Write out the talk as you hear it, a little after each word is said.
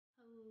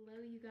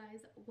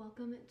guys,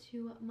 welcome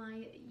to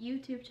my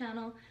YouTube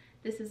channel.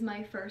 This is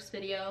my first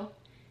video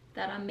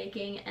that I'm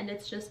making and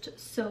it's just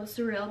so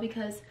surreal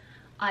because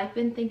I've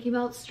been thinking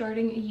about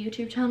starting a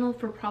YouTube channel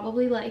for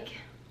probably like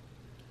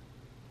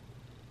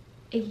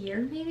a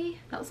year maybe.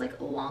 That was like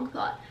a long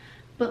thought,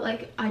 but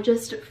like I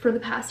just, for the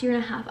past year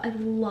and a half,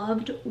 I've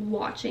loved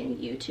watching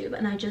YouTube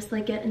and I just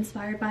like get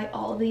inspired by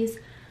all of these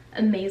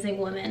amazing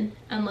women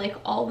and like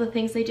all the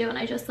things they do, and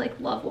I just like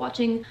love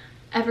watching.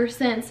 Ever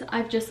since,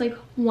 I've just like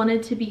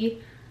wanted to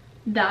be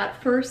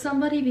that for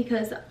somebody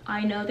because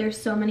I know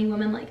there's so many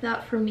women like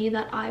that for me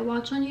that I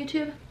watch on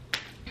YouTube.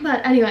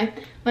 But anyway,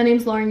 my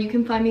name's Lauren. You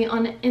can find me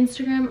on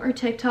Instagram or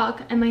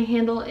TikTok and my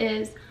handle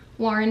is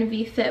Lauren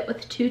V Fit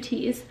with 2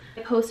 T's.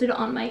 I posted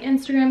on my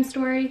Instagram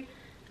story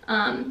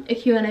a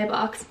Q&A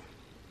box,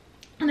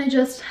 and I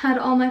just had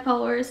all my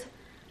followers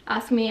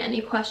ask me any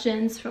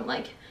questions from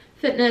like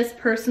fitness,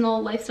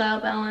 personal,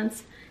 lifestyle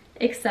balance,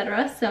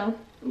 etc. So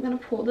I'm gonna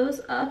pull those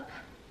up.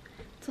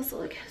 It's also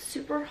like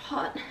super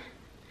hot.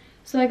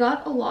 So I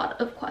got a lot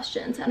of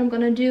questions and I'm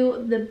gonna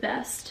do the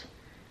best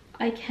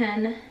I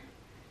can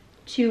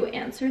to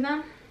answer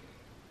them.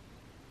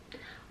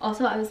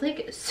 Also, I was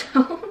like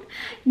so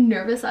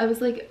nervous. I was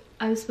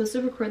supposed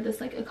to record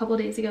this like a couple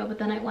days ago, but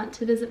then I went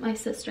to visit my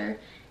sister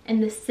in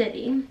the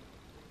city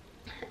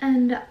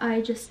and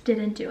I just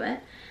didn't do it.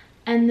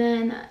 And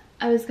then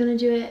I was gonna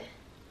do it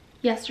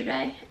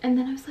yesterday and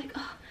then I was like,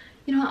 oh,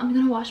 you know what, I'm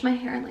gonna wash my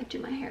hair and like do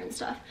my hair and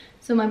stuff.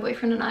 So my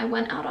boyfriend and I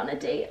went out on a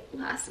date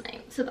last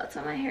night, so that's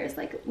why my hair is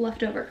like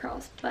leftover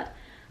curls. But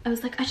I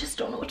was like, I just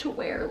don't know what to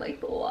wear, like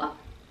blah blah.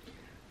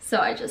 So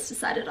I just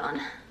decided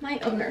on my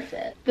owner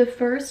fit. The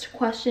first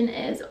question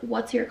is,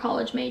 what's your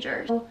college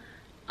major? So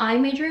I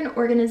major in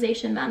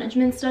organization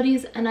management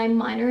studies and I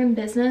minor in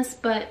business,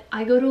 but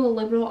I go to a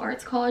liberal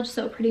arts college,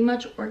 so pretty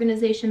much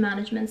organization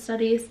management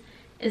studies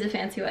is a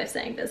fancy way of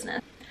saying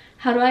business.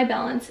 How do I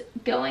balance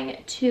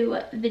going to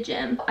the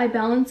gym? I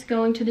balance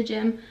going to the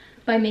gym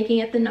by making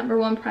it the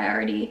 #1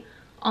 priority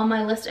on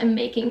my list and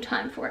making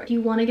time for it. If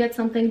you want to get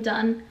something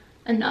done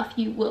enough,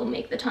 you will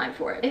make the time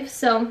for it.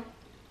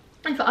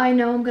 If I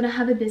know I'm gonna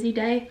have a busy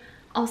day,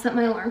 I'll set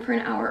my alarm for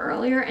an hour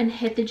earlier and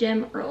hit the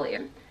gym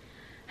earlier.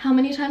 How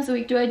many times a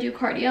week do I do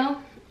cardio?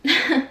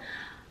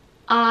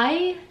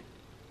 I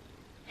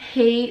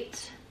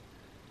hate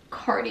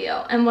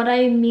cardio, and what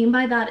I mean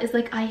by that is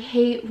like I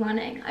hate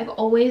running. I've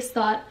always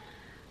thought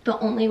the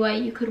only way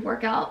you could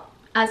work out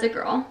as a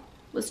girl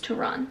was to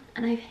run,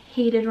 and I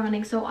hated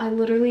running, so I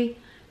literally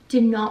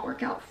did not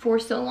work out for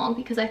so long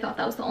because I thought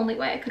that was the only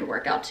way I could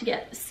work out to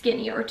get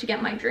skinny or to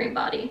get my dream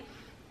body.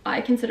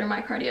 I consider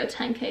my cardio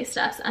 10K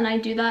steps, and I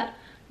do that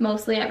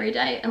mostly every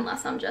day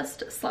unless I'm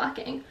just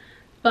slacking.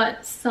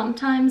 But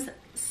sometimes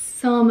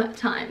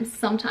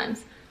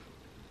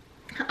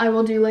I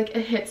will do like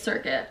a HIIT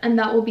circuit, and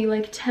that will be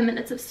like 10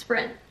 minutes of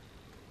sprint,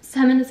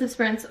 10 minutes of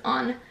sprints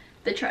on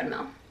the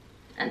treadmill,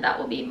 and that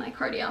will be my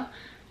cardio.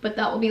 But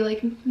that will be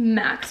like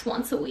max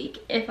once a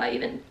week if I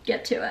even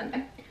get to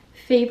it.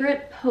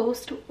 Favorite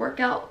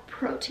post-workout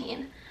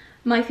protein.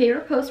 My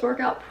favorite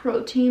post-workout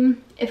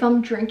protein, if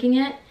I'm drinking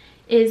it,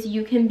 is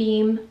You Can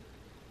Beam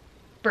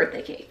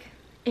birthday cake.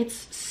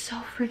 It's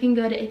so freaking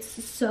good. It's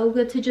so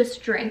good to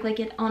just drink. Like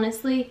it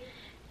honestly,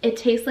 it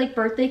tastes like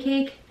birthday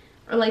cake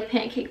or like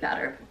pancake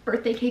batter.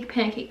 Birthday cake,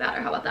 pancake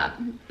batter, how about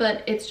that?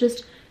 But it's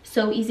just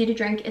so easy to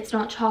drink. It's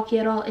not chalky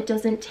at all. It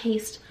doesn't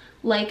taste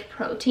like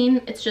protein.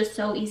 It's just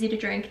so easy to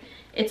drink.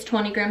 It's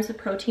 20 grams of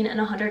protein and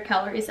 100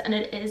 calories, and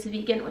it is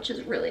vegan, which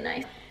is really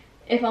nice.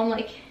 If I'm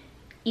like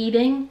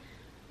eating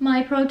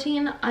my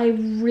protein, I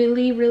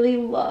really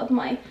love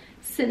my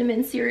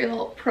cinnamon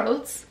cereal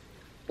protes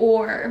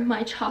or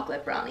my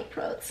chocolate brownie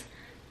protes.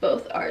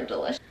 Both are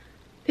delicious.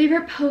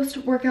 Favorite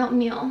post-workout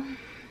meal.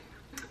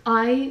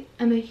 I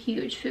am a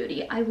huge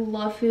foodie. I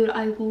love food.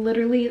 I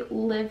literally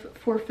live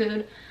for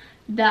food.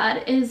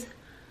 That is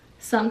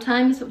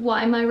sometimes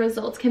why my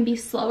results can be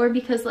slower,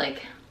 because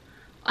like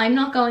I'm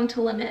not going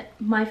to limit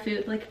my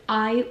food. Like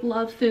I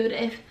love food.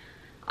 If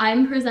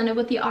I'm presented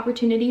with the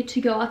opportunity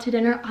to go out to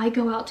dinner, I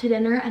go out to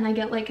dinner and I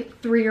get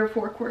like 3 or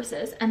 4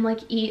 courses and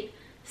like eat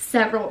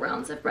several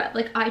rounds of bread.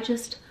 Like I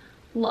just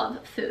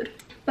love food.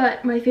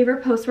 But my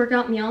favorite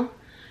post-workout meal,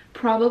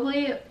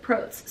 probably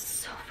protes.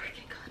 So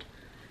freaking good.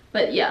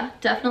 But yeah,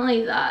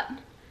 definitely that.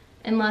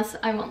 Unless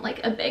I want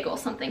like a bagel,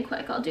 something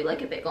quick, I'll do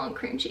like a bagel and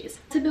cream cheese.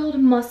 To build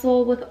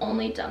muscle with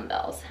only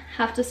dumbbells.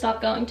 Have to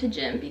stop going to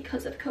gym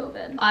because of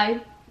COVID. I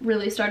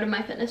really started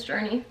my fitness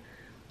journey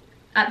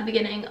at the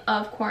beginning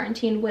of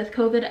quarantine with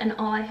COVID, and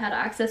all I had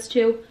access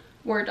to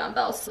were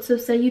dumbbells. So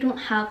say you don't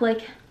have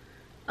like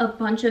a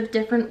bunch of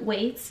different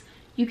weights,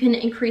 you can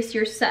increase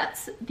your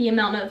sets, the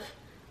amount of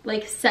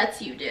like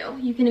sets you do.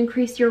 You can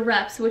increase your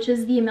reps, which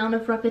is the amount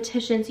of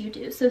repetitions you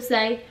do. So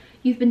say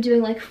you've been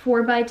doing like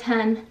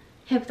 4x10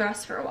 hip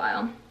thrusts for a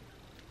while,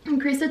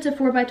 increase it to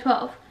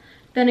 4x12,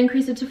 then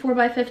increase it to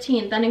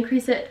 4x15, then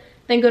increase it,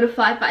 then go to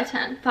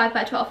 5x10,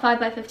 5x12,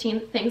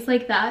 5x15, things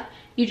like that.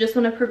 You just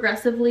want to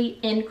progressively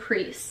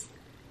increase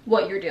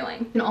what you're doing.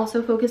 You can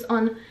also focus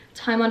on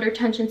time under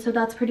tension, so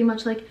that's pretty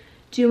much like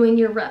doing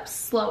your reps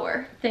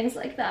slower, things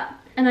like that.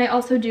 And I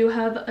also do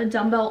have a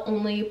dumbbell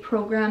only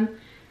program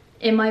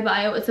in my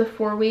bio. It's a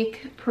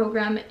 4-week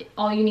program.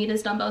 All you need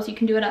is dumbbells. You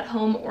can do it at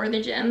home or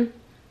the gym.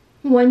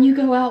 When you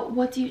go out,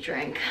 what do you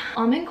drink?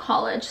 I'm in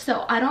college,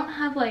 so I don't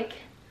have like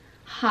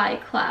high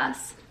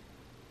class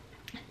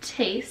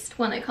taste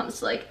when it comes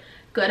to like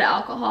good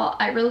alcohol.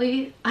 I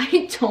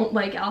don't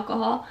like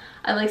alcohol.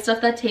 I like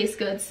stuff that tastes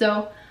good,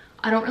 so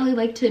I don't really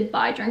like to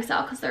buy drinks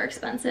out because they're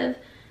expensive.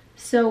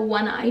 So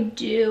when I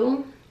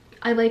do,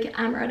 I like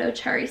amaretto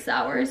cherry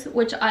sours,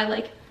 which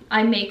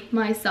I make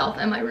myself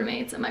and my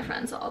roommates and my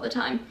friends all the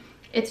time.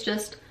 It's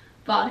just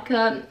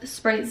vodka,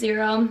 Sprite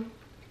Zero,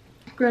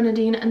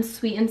 grenadine, and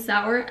sweet and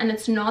sour, and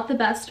it's not the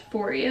best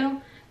for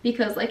you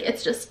because like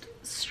it's just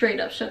straight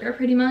up sugar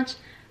pretty much,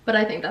 but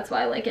I think that's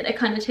why I like it. It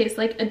kind of tastes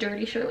like a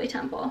dirty Shirley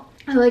Temple.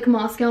 I like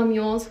Moscow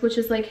Mules, which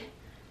is like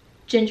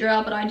ginger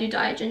ale, but I do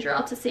diet ginger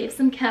ale to save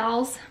some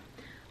calories,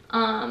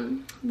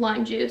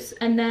 lime juice,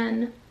 and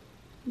then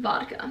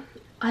vodka.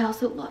 I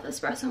also love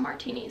espresso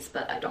martinis,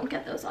 but I don't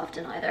get those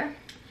often either.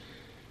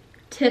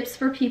 Tips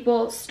for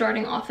people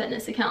starting off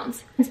fitness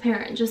accounts.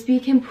 Transparent, just be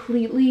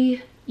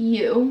completely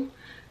you.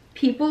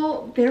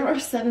 There are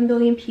 7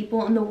 billion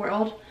people in the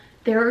world.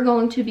 There are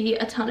going to be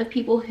a ton of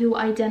people who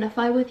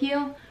identify with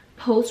you.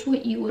 Post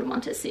what you would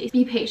want to see.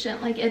 Be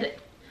patient.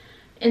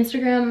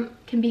 Instagram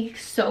can be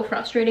so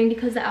frustrating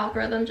because the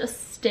algorithm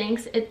just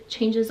stinks. It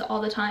changes all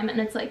the time, and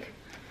it's like,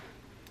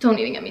 don't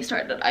even get me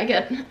started. I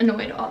get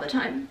annoyed all the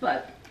time,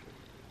 but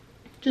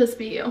just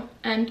be you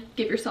and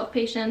give yourself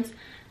patience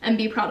and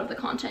be proud of the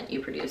content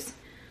you produce.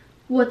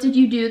 What did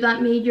you do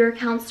that made your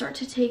account start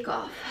to take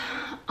off?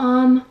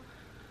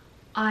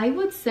 I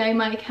would say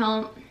my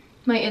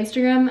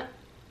Instagram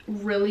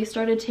really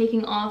started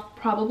taking off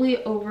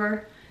probably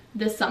over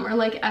the summer,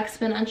 like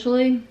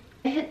exponentially.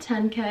 I hit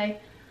 10K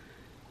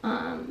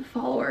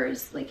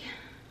followers like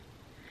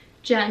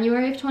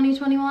January of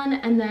 2021,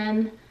 and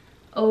then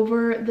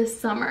over the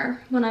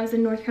summer when I was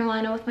in North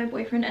Carolina with my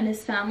boyfriend and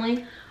his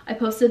family, I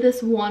posted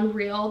this one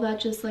reel that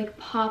just like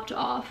popped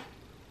off,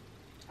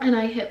 and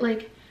I hit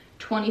like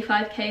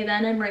 25K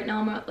then, and right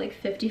now I'm at like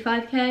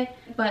 55K,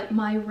 but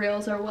my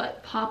reels are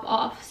what pop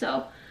off,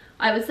 so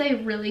I would say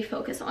really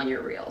focus on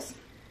your reels.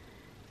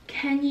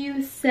 Can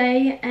you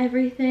say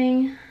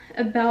everything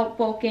about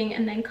bulking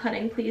and then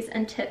cutting, please,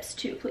 and tips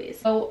too, please?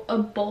 So a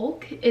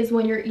bulk is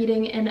when you're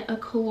eating in a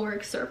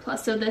caloric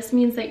surplus, so this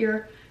means that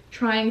you're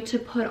trying to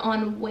put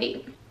on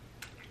weight.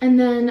 And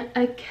then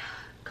a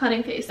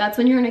cutting phase, that's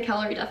when you're in a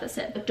calorie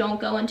deficit, but don't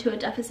go into a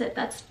deficit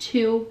that's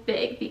too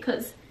big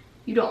because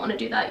you don't want to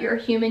do that. You're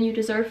a human, you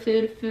deserve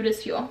food. Food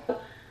is fuel.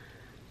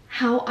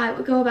 How I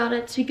would go about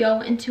it to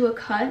go into a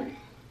cut,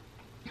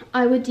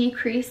 I would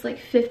decrease like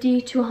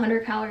 50 to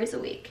 100 calories a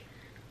week.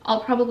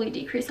 I'll probably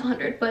decrease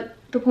 100, but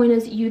the point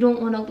is you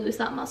don't want to lose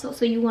that muscle,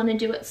 so you want to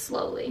do it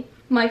slowly.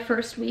 My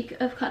first week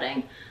of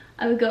cutting,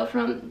 I would go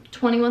from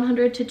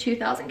 2100 to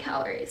 2000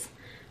 calories.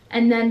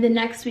 And then the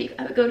next week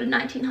I would go to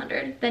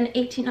 1900, then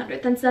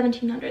 1800, then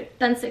 1700,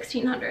 then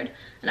 1600.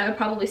 And I would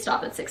probably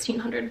stop at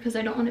 1600 because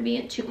I don't want to be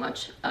in too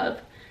much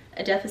of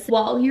a deficit.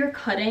 While you're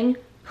cutting,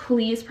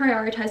 please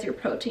prioritize your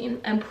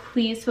protein and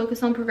please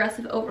focus on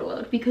progressive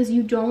overload because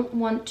you don't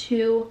want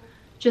to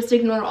just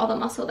ignore all the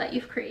muscle that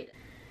you've created.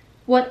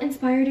 What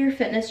inspired your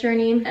fitness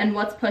journey and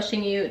what's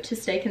pushing you to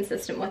stay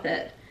consistent with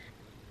it?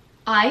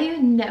 I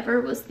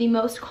never was the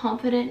most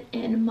confident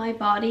in my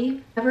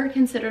body. Never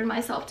considered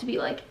myself to be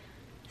like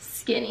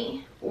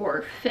skinny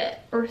or fit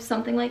or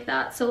something like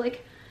that. So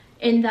like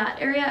in that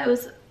area, I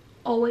was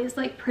always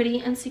like pretty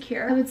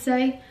insecure. I would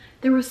say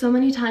there were so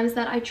many times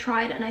that I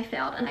tried and I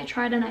failed and I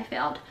tried and I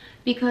failed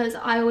because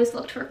I always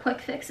looked for quick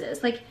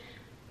fixes. Like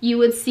you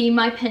would see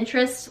my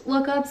Pinterest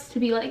lookups to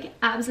be like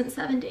abs in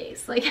 7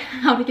 days, like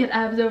how to get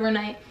abs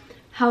overnight,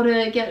 how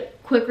to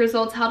get quick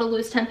results, how to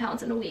lose 10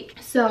 pounds in a week.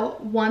 So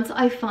once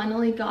I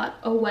finally got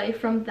away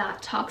from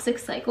that toxic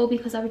cycle,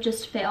 because I would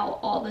just fail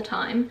all the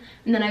time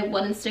and then I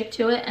wouldn't stick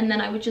to it, and then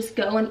I would just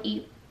go and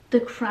eat the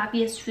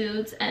crappiest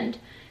foods and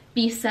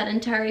be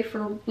sedentary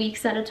for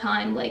weeks at a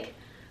time. Like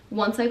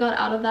once I got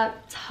out of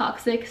that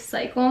toxic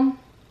cycle,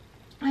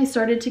 I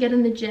started to get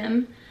in the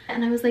gym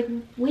and I was like,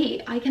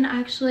 wait, I can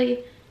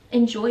actually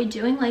enjoy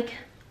doing like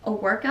a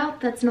workout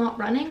that's not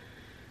running.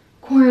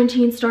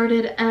 Quarantine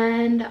started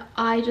and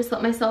I just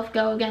let myself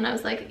go again. I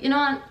was like, you know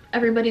what,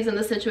 everybody's in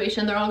this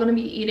situation, they're all gonna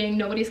be eating,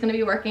 nobody's gonna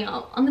be working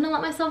out, I'm gonna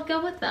let myself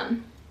go with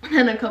them.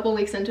 And a couple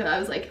weeks into it I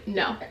was like,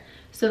 no.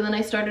 So then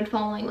I started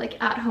following like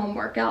at-home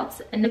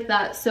workouts and like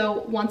that.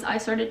 So once I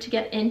started to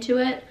get into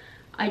it,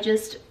 I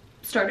just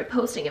started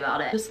posting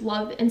about it. I just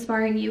love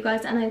inspiring you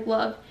guys, and I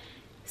love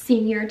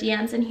seeing your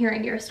DMs and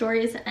hearing your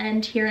stories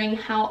and hearing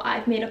how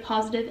I've made a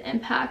positive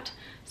impact.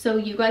 So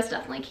you guys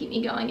definitely keep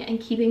me going and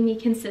keeping me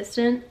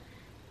consistent.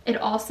 It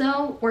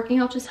also, working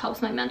out just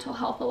helps my mental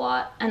health a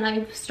lot, and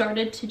I've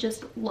started to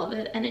just love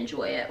it and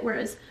enjoy it.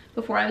 Whereas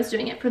before I was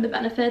doing it for the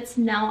benefits,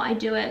 now I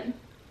do it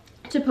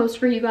to post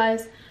for you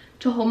guys,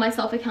 to hold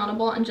myself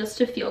accountable, and just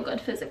to feel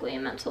good physically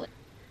and mentally.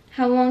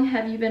 How long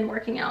have you been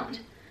working out?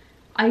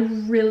 I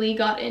really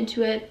got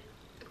into it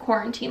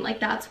quarantine. Like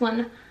that's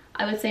when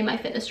I would say my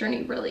fitness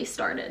journey really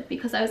started,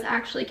 because I was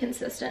actually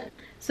consistent.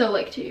 So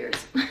like 2 years.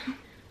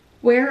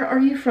 Where are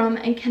you from,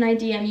 and can I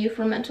DM you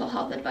for mental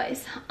health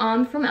advice?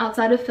 I'm from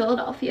outside of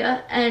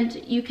Philadelphia, and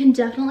you can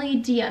definitely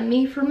DM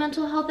me for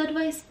mental health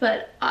advice,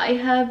 but I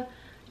have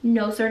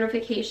no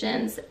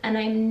certifications and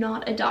I'm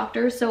not a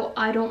doctor, so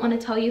I don't want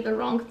to tell you the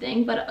wrong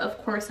thing, but of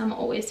course I'm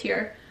always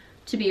here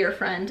to be your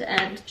friend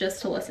and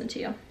just to listen to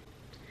you.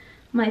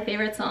 My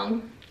favorite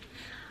song.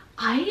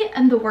 I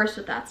am the worst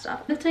with that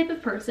stuff. The type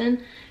of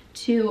person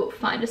to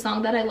find a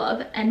song that I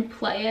love and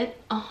play it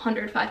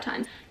 105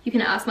 times. You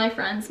can ask my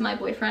friends, my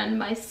boyfriend,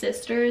 my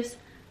sisters.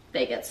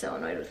 They get so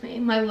annoyed with me.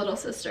 My little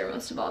sister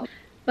most of all.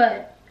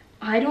 But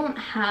I don't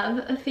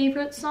have a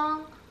favorite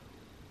song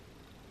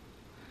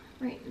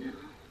right now.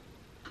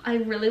 I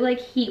really like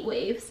Heat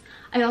Waves.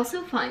 I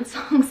also find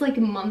songs like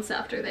months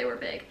after they were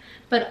big.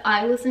 But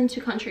I listen to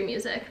country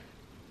music.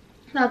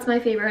 That's my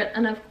favorite.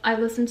 And I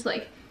listen to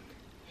like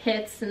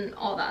hits and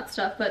all that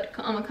stuff, but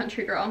I'm a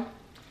country girl.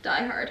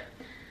 Die hard.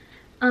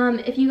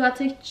 If you got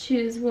to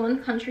choose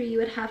one country you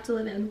would have to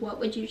live in, what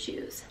would you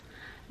choose?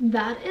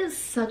 That is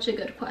such a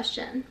good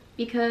question,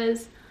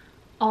 because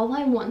all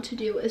I want to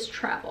do is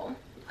travel.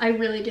 I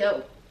really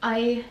do.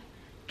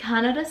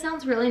 Canada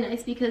sounds really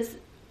nice because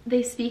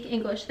they speak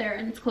English there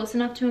and it's close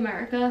enough to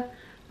America,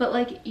 but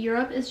like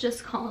Europe is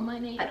just calling my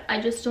name. I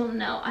just don't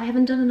know. I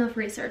haven't done enough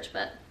research,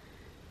 but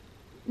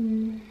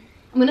I'm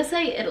gonna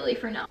say Italy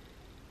for now.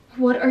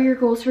 What are your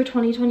goals for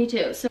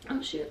 2022? So,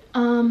 oh shoot.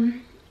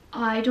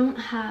 I don't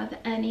have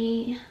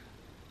any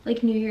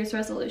like New Year's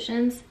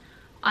resolutions.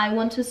 I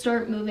want to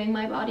start moving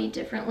my body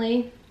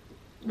differently,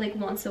 like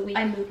once a week.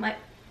 I move my,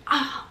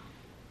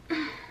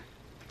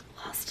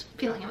 lost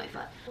feeling in my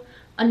foot.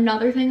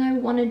 Another thing I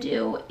want to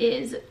do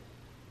is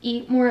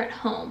eat more at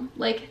home.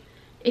 Like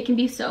it can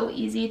be so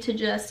easy to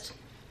just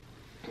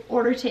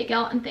order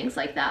takeout and things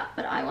like that,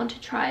 but I want to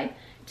try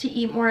to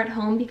eat more at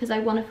home because I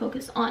want to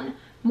focus on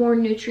more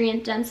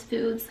nutrient dense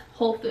foods,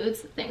 whole foods,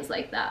 things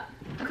like that.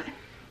 Okay,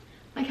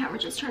 my camera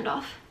just turned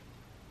off.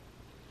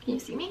 Can you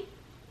see me?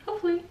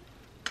 Hopefully.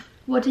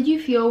 What did you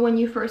feel when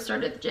you first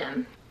started the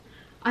gym?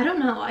 I don't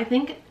know. I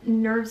think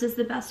nerves is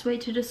the best way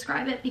to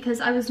describe it,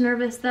 because I was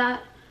nervous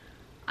that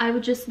I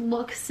would just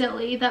look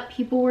silly, that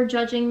people were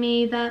judging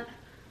me, that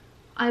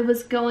I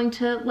was going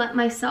to let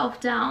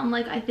myself down.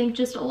 Like I think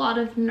just a lot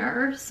of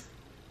nerves.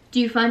 Do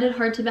you find it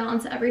hard to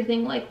balance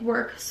everything like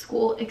work,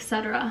 school,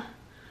 etc.?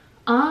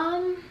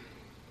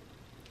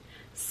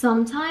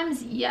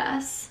 Sometimes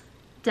yes,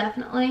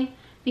 definitely,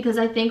 because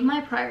I think my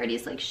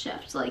priorities like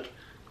shift. Like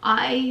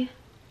I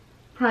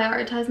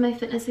prioritize my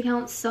fitness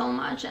account so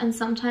much, and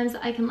sometimes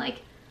I can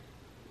like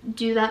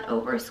do that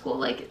over school.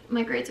 Like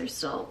my grades are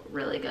still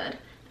really good.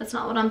 That's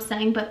not what I'm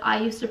saying, but I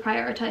used to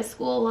prioritize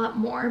school a lot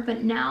more,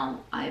 but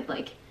now I've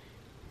like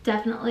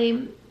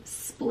definitely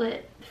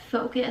split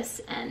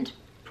focus and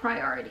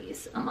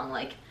priorities among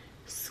like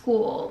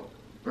school,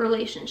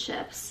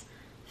 relationships,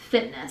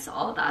 fitness,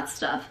 all of that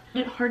stuff.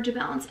 It's hard to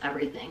balance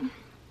everything.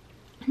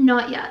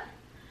 Not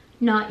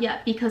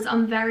yet, because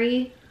I'm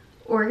very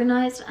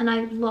organized and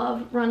I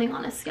love running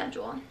on a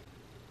schedule.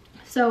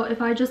 So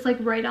if I just like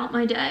write out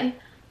my day,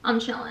 I'm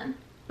chilling.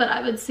 But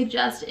I would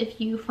suggest,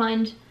 if you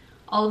find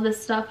all of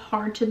this stuff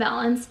hard to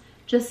balance,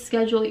 just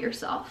schedule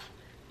yourself.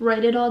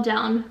 Write it all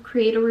down,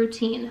 create a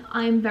routine.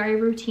 I'm very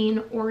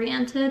routine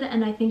oriented,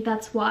 and I think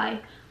that's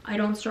why I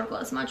don't struggle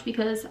as much,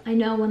 because I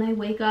know when I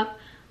wake up,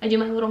 I do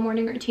my little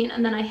morning routine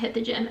and then I hit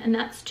the gym, and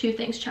that's 2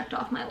 things checked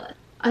off my list.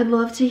 I'd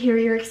love to hear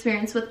your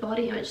experience with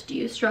body image. Do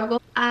you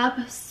struggle?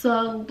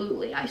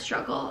 Absolutely, I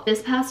struggle.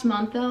 This past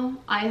month though,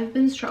 I have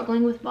been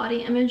struggling with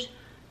body image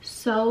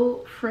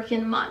so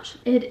freaking much.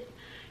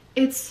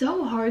 It's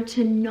so hard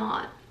to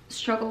not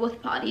struggle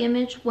with body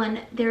image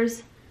when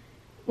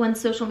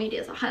social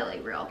media is a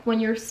highlight reel, when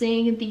you're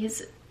seeing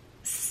these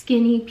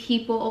skinny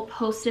people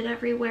posted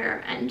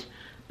everywhere, and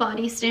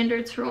body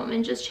standards for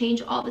women just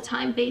change all the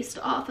time based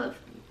off of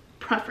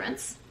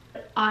preference.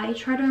 I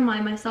try to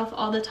remind myself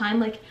all the time,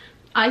 like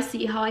I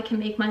see how I can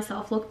make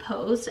myself look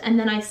posed, and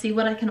then I see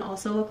what I can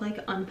also look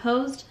like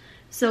unposed.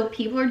 So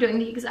people are doing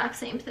the exact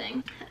same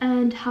thing.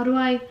 And how do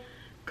I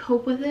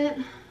cope with it?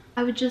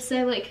 I would just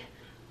say like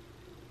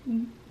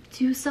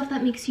do stuff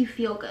that makes you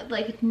feel good.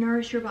 Like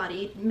nourish your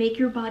body, make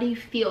your body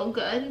feel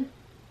good,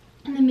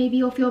 and then maybe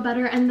you'll feel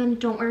better. And then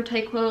don't wear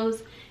tight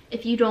clothes.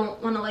 If you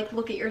don't want to like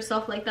look at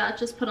yourself like that,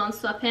 just put on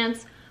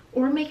sweatpants,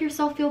 or make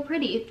yourself feel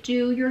pretty.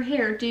 Do your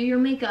hair, do your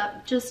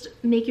makeup, just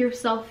make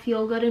yourself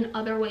feel good in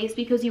other ways,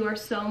 because you are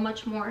so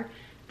much more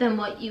than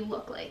what you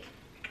look like.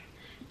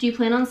 Do you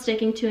plan on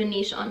sticking to a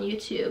niche on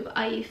YouTube,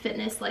 i.e.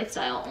 fitness,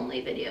 lifestyle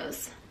only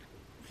videos?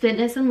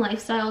 Fitness and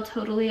lifestyle,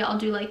 totally. I'll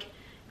do like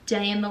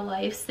day in the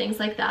lives, things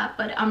like that,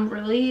 but I'm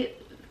really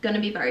gonna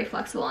be very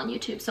flexible on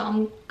YouTube, so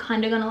I'm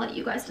kind of gonna let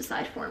you guys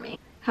decide for me.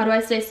 How do I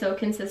stay so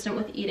consistent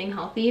with eating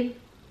healthy?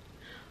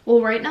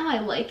 Well, right now I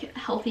like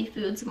healthy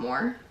foods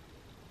more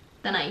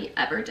than I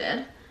ever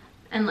did.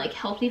 And like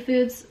healthy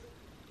foods,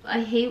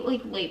 I hate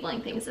like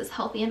labeling things as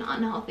healthy and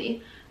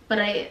unhealthy, but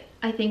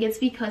I think it's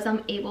because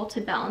I'm able to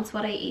balance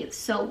what I eat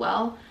so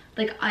well.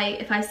 Like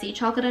if I see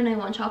chocolate and I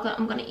want chocolate,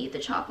 I'm gonna eat the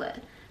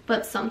chocolate.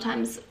 But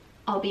sometimes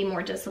I'll be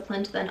more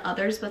disciplined than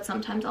others, but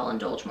sometimes I'll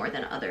indulge more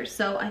than others.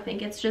 So I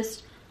think it's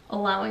just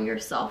allowing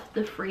yourself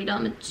the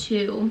freedom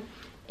to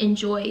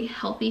enjoy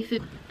healthy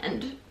food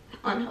and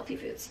unhealthy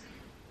foods.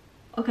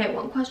 Okay,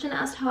 one question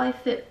asked how I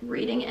fit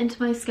reading into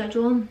my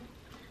schedule.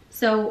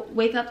 So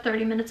wake up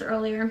 30 minutes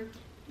earlier,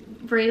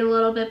 read a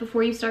little bit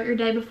before you start your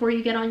day, before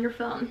you get on your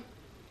phone,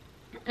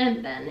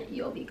 and then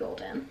you'll be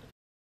golden.